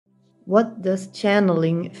what does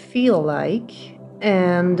channeling feel like?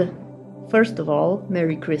 And first of all,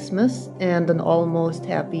 Merry Christmas and an almost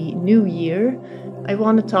Happy New Year. I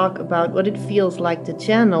want to talk about what it feels like to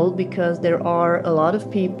channel, because there are a lot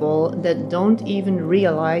of people that don't even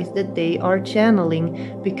realize that they are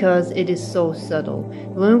channeling because it is so subtle.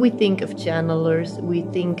 When we think of channelers, we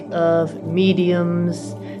think of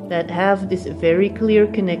mediums that have this very clear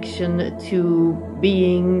connection to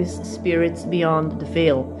beings, spirits beyond the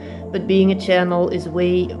veil. But being a channel is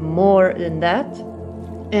way more than that.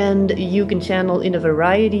 And you can channel in a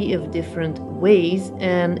variety of different ways,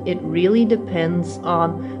 and it really depends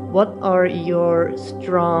on what are your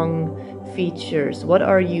strong features, what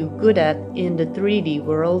are you good at in the 3D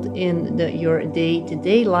world, in your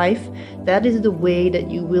day-to-day life. That is the way that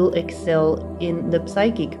you will excel in the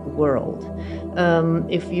psychic world.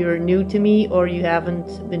 If you're new to me or you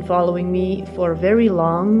haven't been following me for very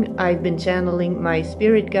long, I've been channeling my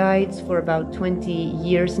spirit guides for about 20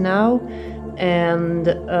 years now. And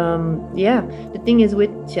the thing is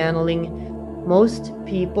with channeling, most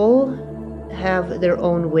people have their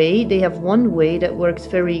own way. They have one way that works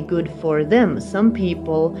very good for them. Some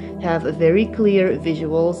people have very clear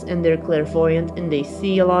visuals and they're clairvoyant and they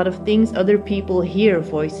see a lot of things. Other people hear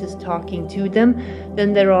voices talking to them.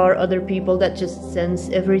 Then there are other people that just sense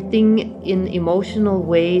everything in emotional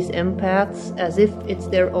ways, empaths, as if it's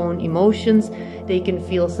their own emotions. They can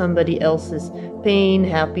feel somebody else's pain,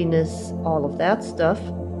 happiness, all of that stuff.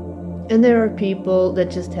 And there are people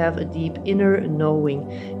that just have a deep inner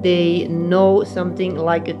knowing. They know something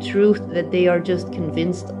like a truth that they are just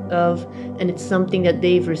convinced of, and it's something that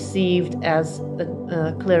they've received as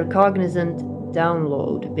a claircognizant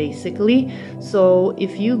download, basically. So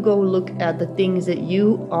if you go look at the things that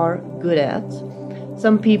you are good at,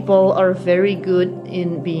 some people are very good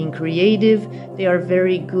in being creative. They are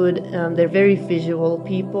very good, they're very visual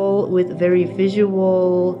people with very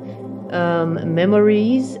visual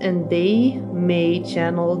memories, and they may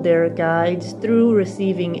channel their guides through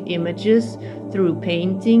receiving images, through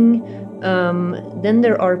painting. Then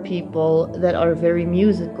there are people that are very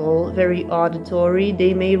musical, very auditory.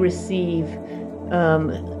 They may receive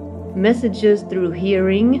messages through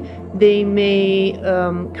hearing. They may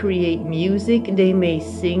create music. They may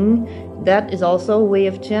sing. That is also a way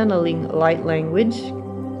of channeling light language.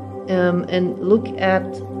 And look at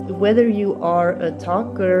whether you are a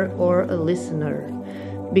talker or a listener,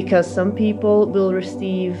 because some people will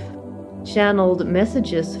receive channeled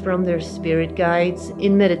messages from their spirit guides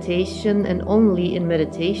in meditation, and only in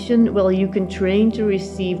meditation. Well, you can train to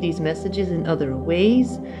receive these messages in other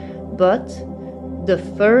ways, but the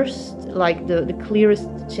first, the clearest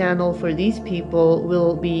channel for these people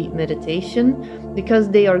will be meditation, because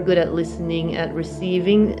they are good at listening, at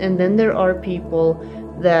receiving. And then there are people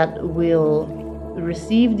that will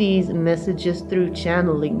receive these messages through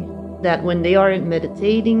channeling, that when they are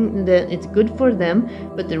meditating, that it's good for them,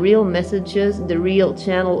 but the real messages, the real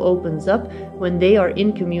channel opens up when they are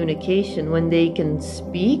in communication, when they can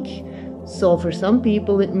speak. So for some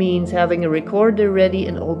people it means having a recorder ready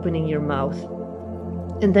and opening your mouth,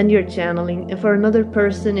 and then you're channeling. And for another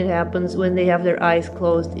person it happens when they have their eyes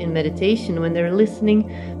closed in meditation, when they're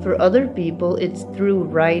listening. For other people it's through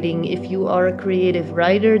writing. If you are a creative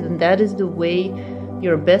writer, then that is the way,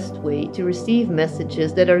 your best way to receive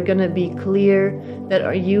messages that are going to be clear,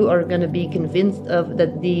 you are going to be convinced of,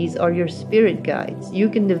 that these are your spirit guides. You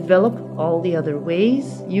can develop all the other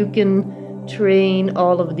ways. You can train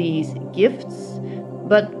all of these gifts,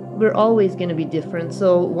 but we're always going to be different.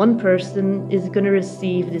 So one person is going to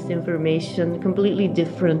receive this information completely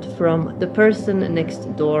different from the person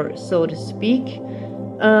next door, so to speak.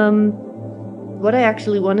 What I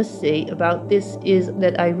actually want to say about this is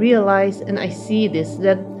that I realize, and I see this,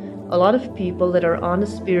 that a lot of people that are on a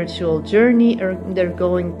spiritual journey they're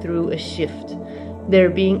going through a shift. They're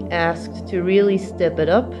being asked to really step it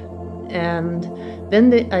up. And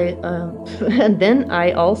then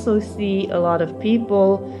I also see a lot of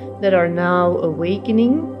people that are now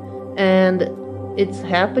awakening, and it's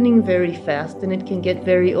happening very fast, and it can get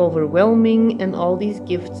very overwhelming. And all these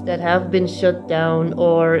gifts that have been shut down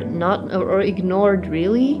or ignored,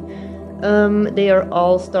 really, they are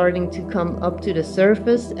all starting to come up to the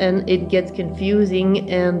surface, and it gets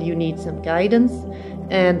confusing, and you need some guidance.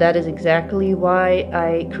 And that is exactly why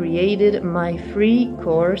I created my free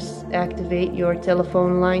course, Activate Your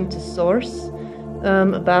Telephone Line to Source,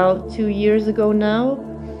 about 2 years ago now.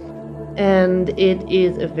 And it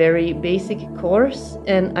is a very basic course,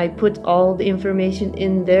 and I put all the information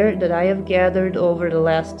in there that I have gathered over the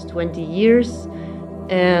last 20 years,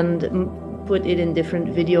 and put it in different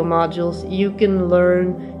video modules. You can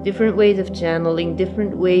learn different ways of channeling,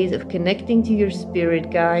 different ways of connecting to your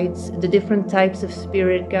spirit guides, the different types of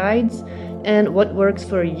spirit guides, and what works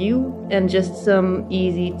for you, and just some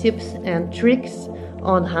easy tips and tricks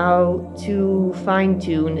on how to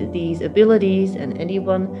fine-tune these abilities, and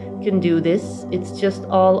anyone can do this. It's just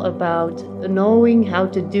all about knowing how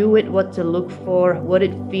to do it, what to look for, what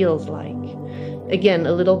it feels like. Again,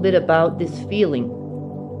 a little bit about this feeling,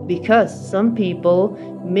 because some people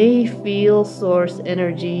may feel source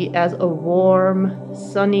energy as a warm,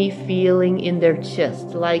 sunny feeling in their chest,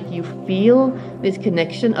 like you feel this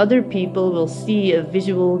connection. Other people will see a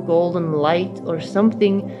visual golden light or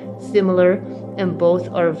something similar, and both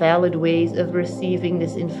are valid ways of receiving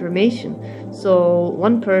this information. So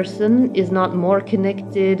one person is not more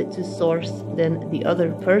connected to source than the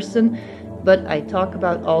other person, but I talk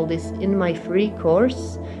about all this in my free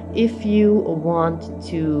course. If you want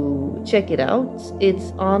to check it out, it's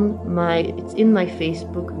in my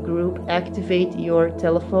Facebook group, Activate Your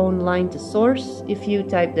Telephone Line to Source. If you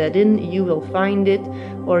type that in, you will find it,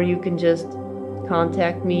 or you can just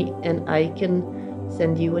contact me and I can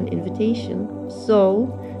send you an invitation.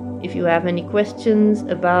 So if you have any questions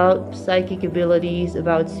about psychic abilities,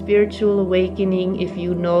 about spiritual awakening, if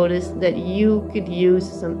you notice that you could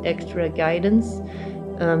use some extra guidance,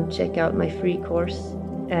 check out my free course.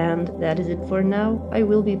 And that is it for now. I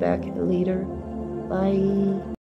will be back later. Bye.